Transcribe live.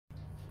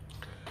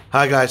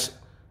Hi guys,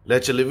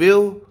 let's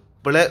review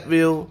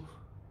Blackview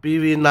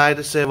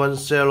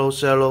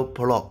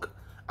BV9700Pro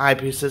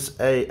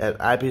IP68 and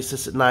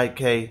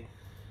IP69K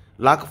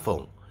Rugged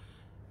phone.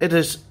 It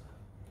is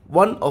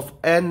one of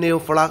a new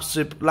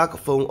flagship Rugged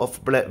phone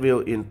of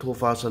Blackview in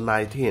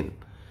 2019.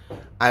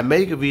 I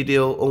make a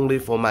video only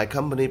for my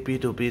company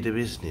B2B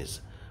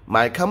business.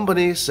 My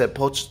company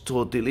supports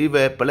to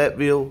deliver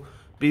Blackview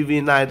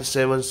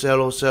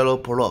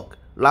BV9700Pro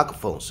Rugged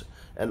phones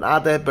and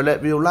other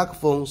Blackview Rugged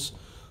phones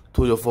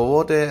to your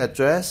forwarded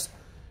address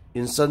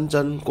in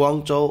Shenzhen,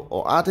 Guangzhou,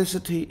 or other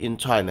city in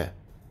China.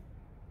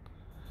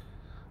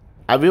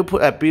 I will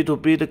put a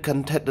B2B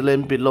contact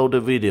link below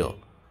the video.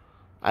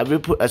 I will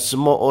put a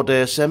small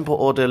order sample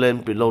order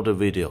link below the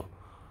video.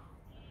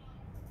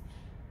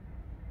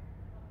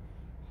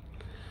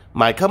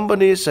 My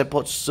company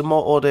supports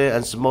small order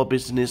and small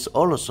business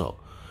also.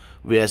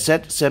 We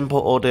accept sample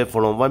order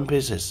from 1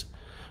 pieces.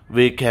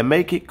 We can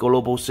make it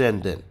global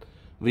sending.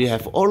 We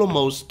have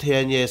almost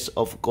 10 years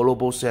of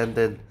global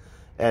sending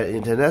and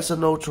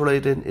international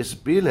trading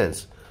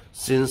experience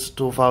since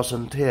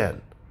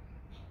 2010.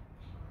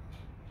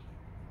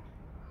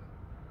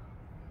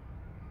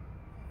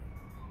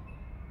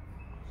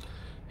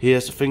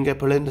 Here's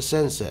fingerprint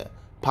sensor,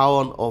 power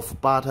on off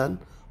button,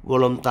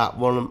 volume up,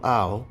 volume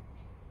out,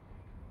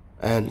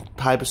 and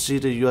Type-C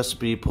to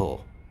USB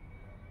port.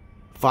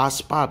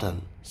 Fast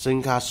button,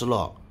 SIM card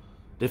slot.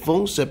 The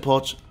phone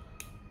supports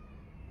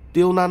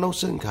dual nano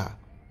SIM card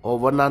or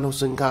 1 nano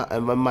SIM card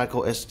and 1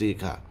 micro SD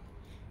card.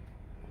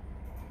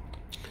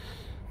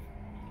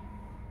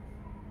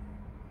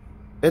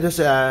 It is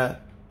a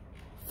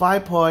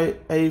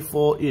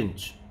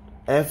 5.84-inch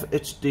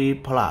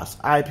FHD Plus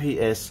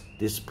IPS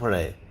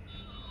display.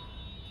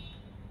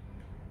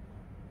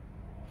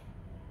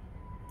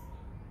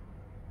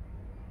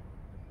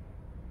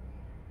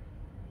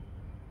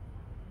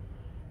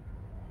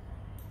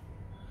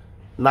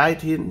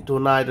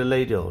 (19:9)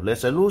 radio.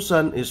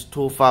 Resolution is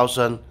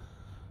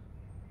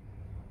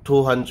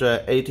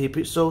 2280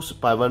 pixels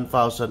by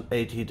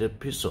 1080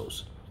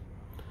 pixels.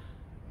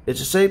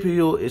 Its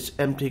CPU is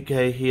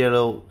MTK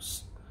Hero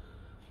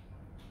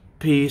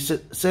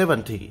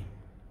P70,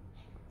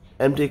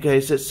 MTK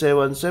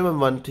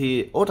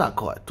 6771T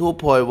octa-core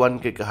 2.1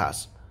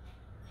 GHz.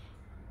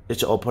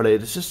 Its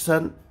operating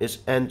system is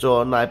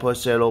Android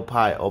 9.0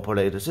 Pie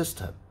operating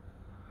system.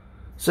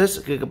 6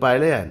 GB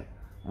RAM,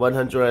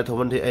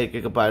 128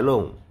 GB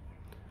ROM.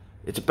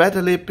 Its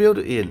battery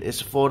built-in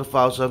is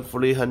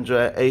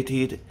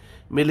 4380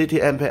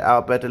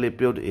 mAh battery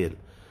built-in.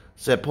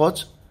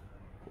 Supports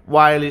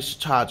wireless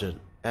charging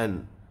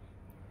and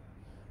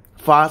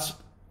fast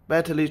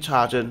battery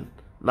charging,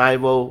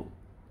 9V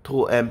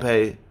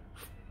 2A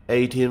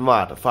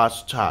 18W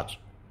fast charge.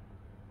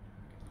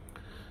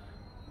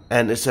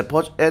 And it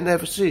supports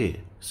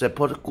NFC,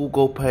 supports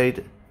Google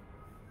Pay.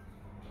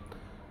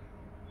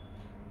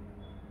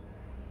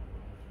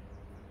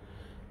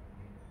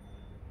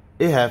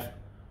 It has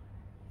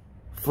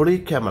 3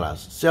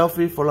 cameras.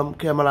 Selfie film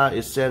camera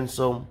is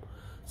Samsung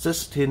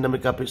 16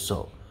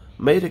 megapixel.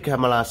 Main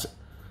cameras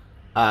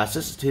are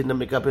 16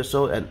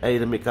 megapixel and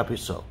 8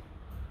 megapixel.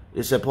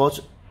 It supports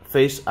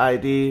Face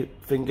ID,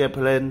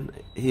 fingerprint.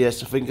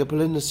 Here's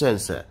fingerprint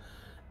sensor,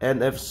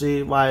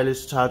 NFC,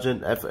 wireless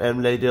charging,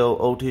 FM radio,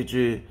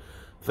 OTG,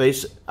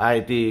 Face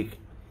ID,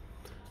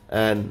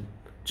 and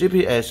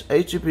GPS,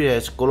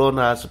 HGPS,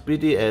 GLONASS,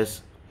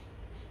 BDS.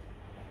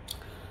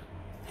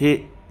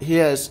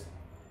 Here is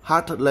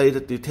heart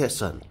rate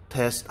detection,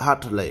 test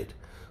heart rate.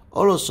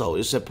 Also,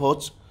 it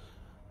supports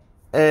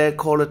air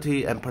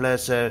quality and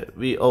pressure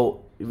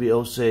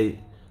VOC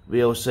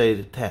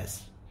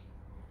test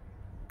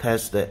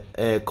the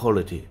air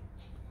quality.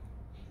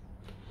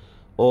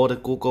 All the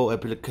Google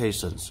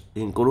applications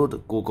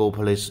include Google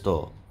Play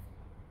Store,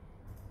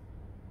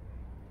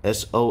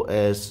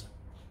 SOS,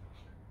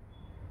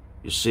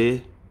 you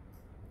see,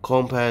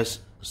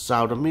 compass,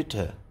 sound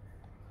meter,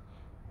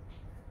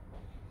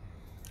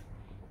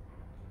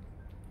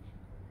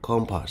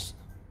 compass,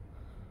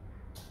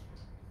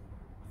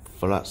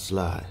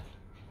 flashlight,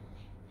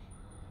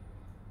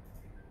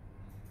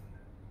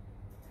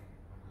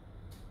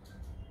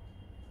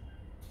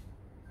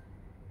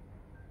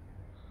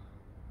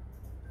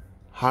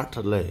 heart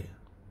rate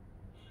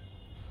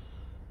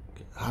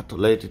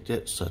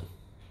detection,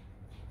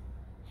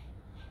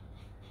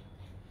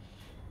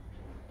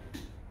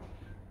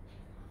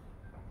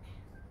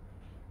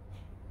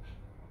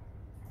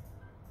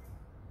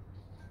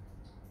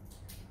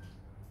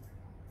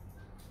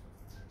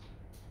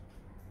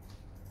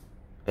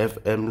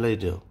 FM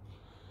radio,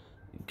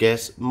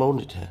 gas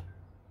monitor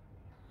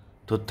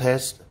to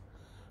test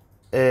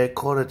air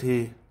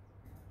quality.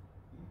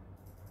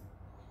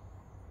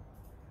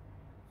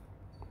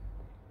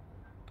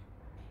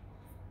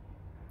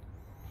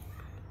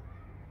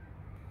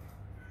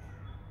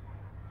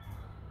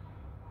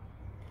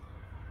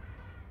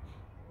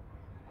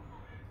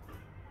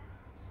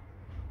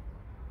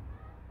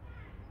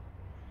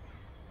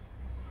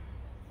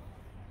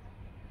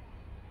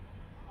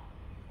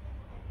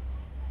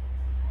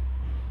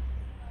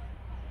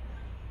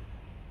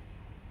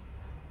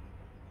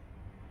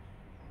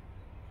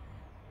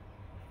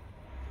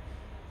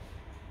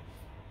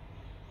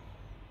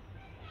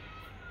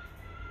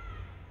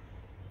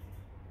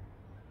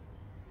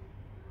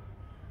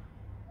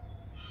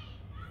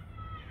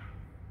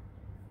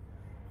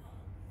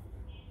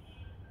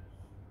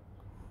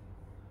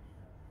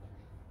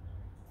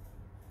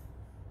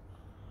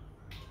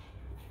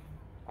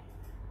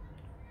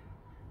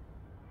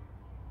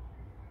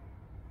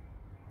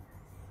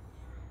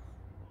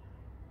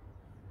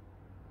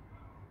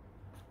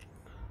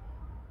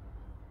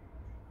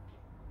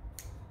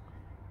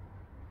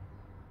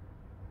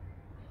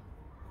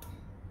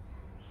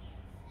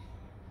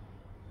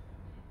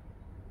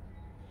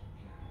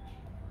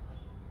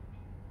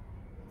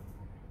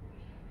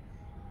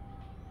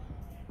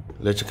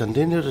 Let's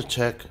continue to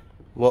check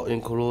what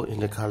included in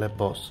the color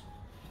box.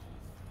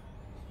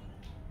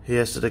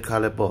 Here's the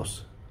color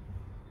box.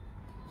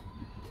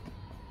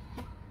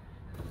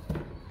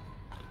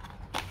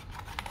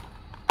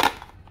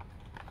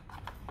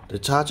 The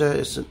charger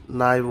is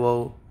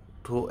 9V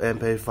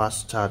 2A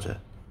fast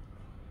charger.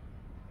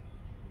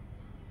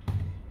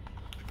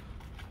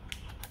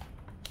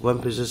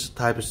 One piece is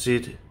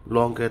Type-C,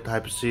 longer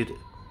Type-C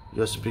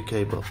USB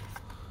cable,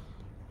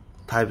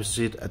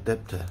 Type-C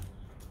adapter,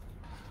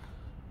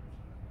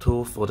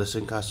 2 for the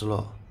SIM card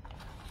slot,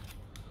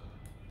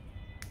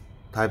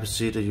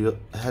 Type-C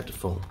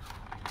headphone,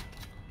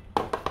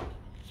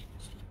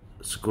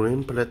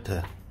 screen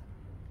protector.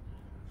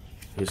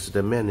 Here's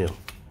the menu.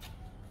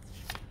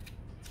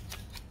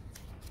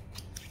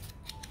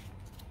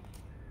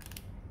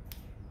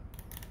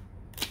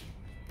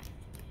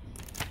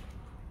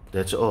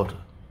 That's all.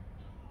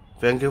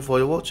 Thank you for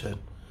your watching.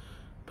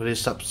 Please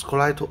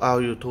subscribe to our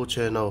YouTube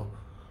channel.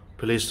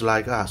 Please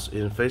like us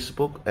in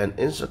Facebook and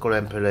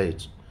Instagram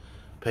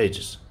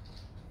pages.